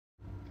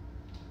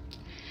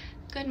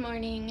Good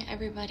morning,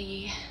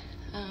 everybody.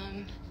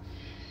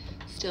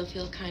 Still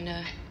feel kind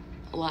of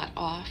a lot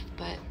off,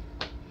 but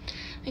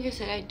like I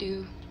said, I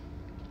do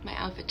my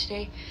outfit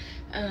today.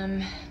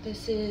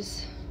 This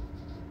is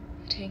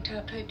a tank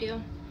top type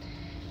deal.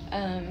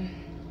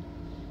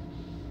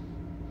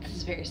 This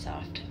is very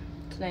soft.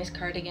 It's a nice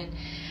cardigan.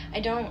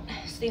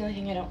 It's the only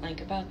thing I don't like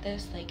about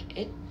this. Like,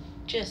 it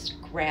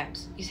just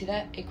grabs. You see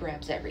that? It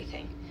grabs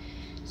everything.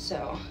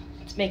 So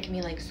it's making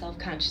me like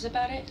self-conscious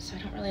about it, so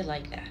I don't really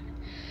like that.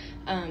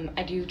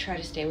 I do try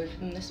to stay away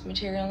from this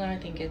material now. I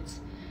think it's,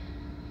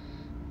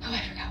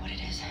 I forgot what it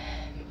is.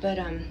 But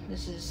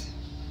this is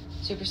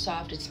super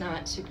soft. It's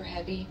not super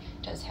heavy.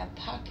 It does have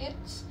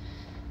pockets.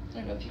 I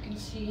don't know if you can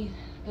see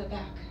the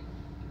back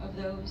of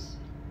those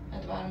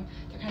at the bottom.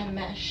 They're kind of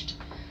meshed.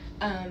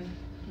 I'm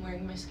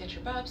wearing my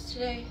Skechers Bobs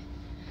today.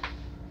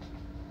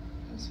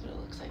 This is what it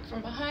looks like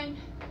from behind.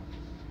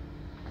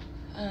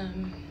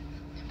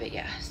 But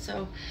yeah,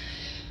 so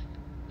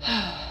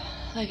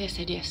like I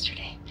said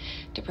yesterday,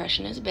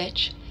 depression is a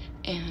bitch,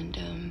 and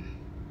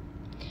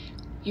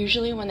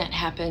usually when that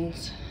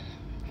happens,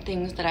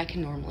 things that I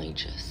can normally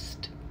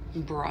just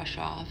brush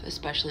off,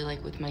 especially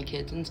like with my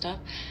kids and stuff,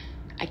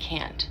 I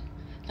can't.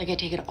 Like, I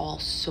take it all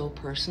so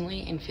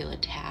personally and feel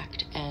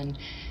attacked, and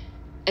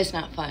it's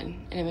not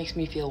fun, and it makes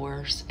me feel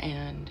worse,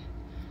 and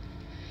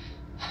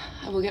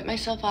I will get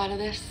myself out of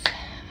this.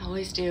 I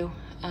always do.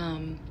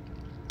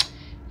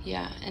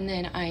 Yeah, and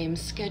then I am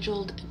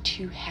scheduled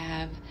to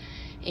have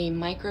a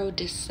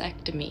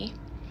microdiscectomy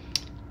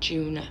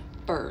June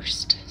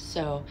 1st.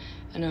 So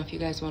I don't know if you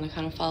guys want to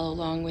kind of follow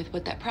along with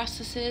what that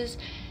process is.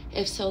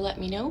 If so, let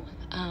me know.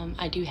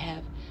 I do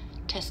have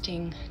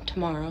testing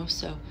tomorrow,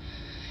 so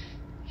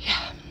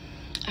yeah.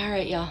 All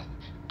right, y'all.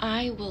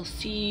 I will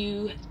see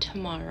you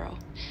tomorrow.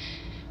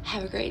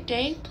 Have a great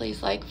day.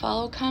 Please like,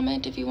 follow,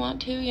 comment if you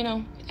want to. You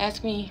know,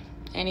 ask me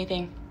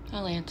anything.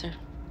 I'll answer.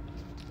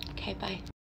 Okay, bye.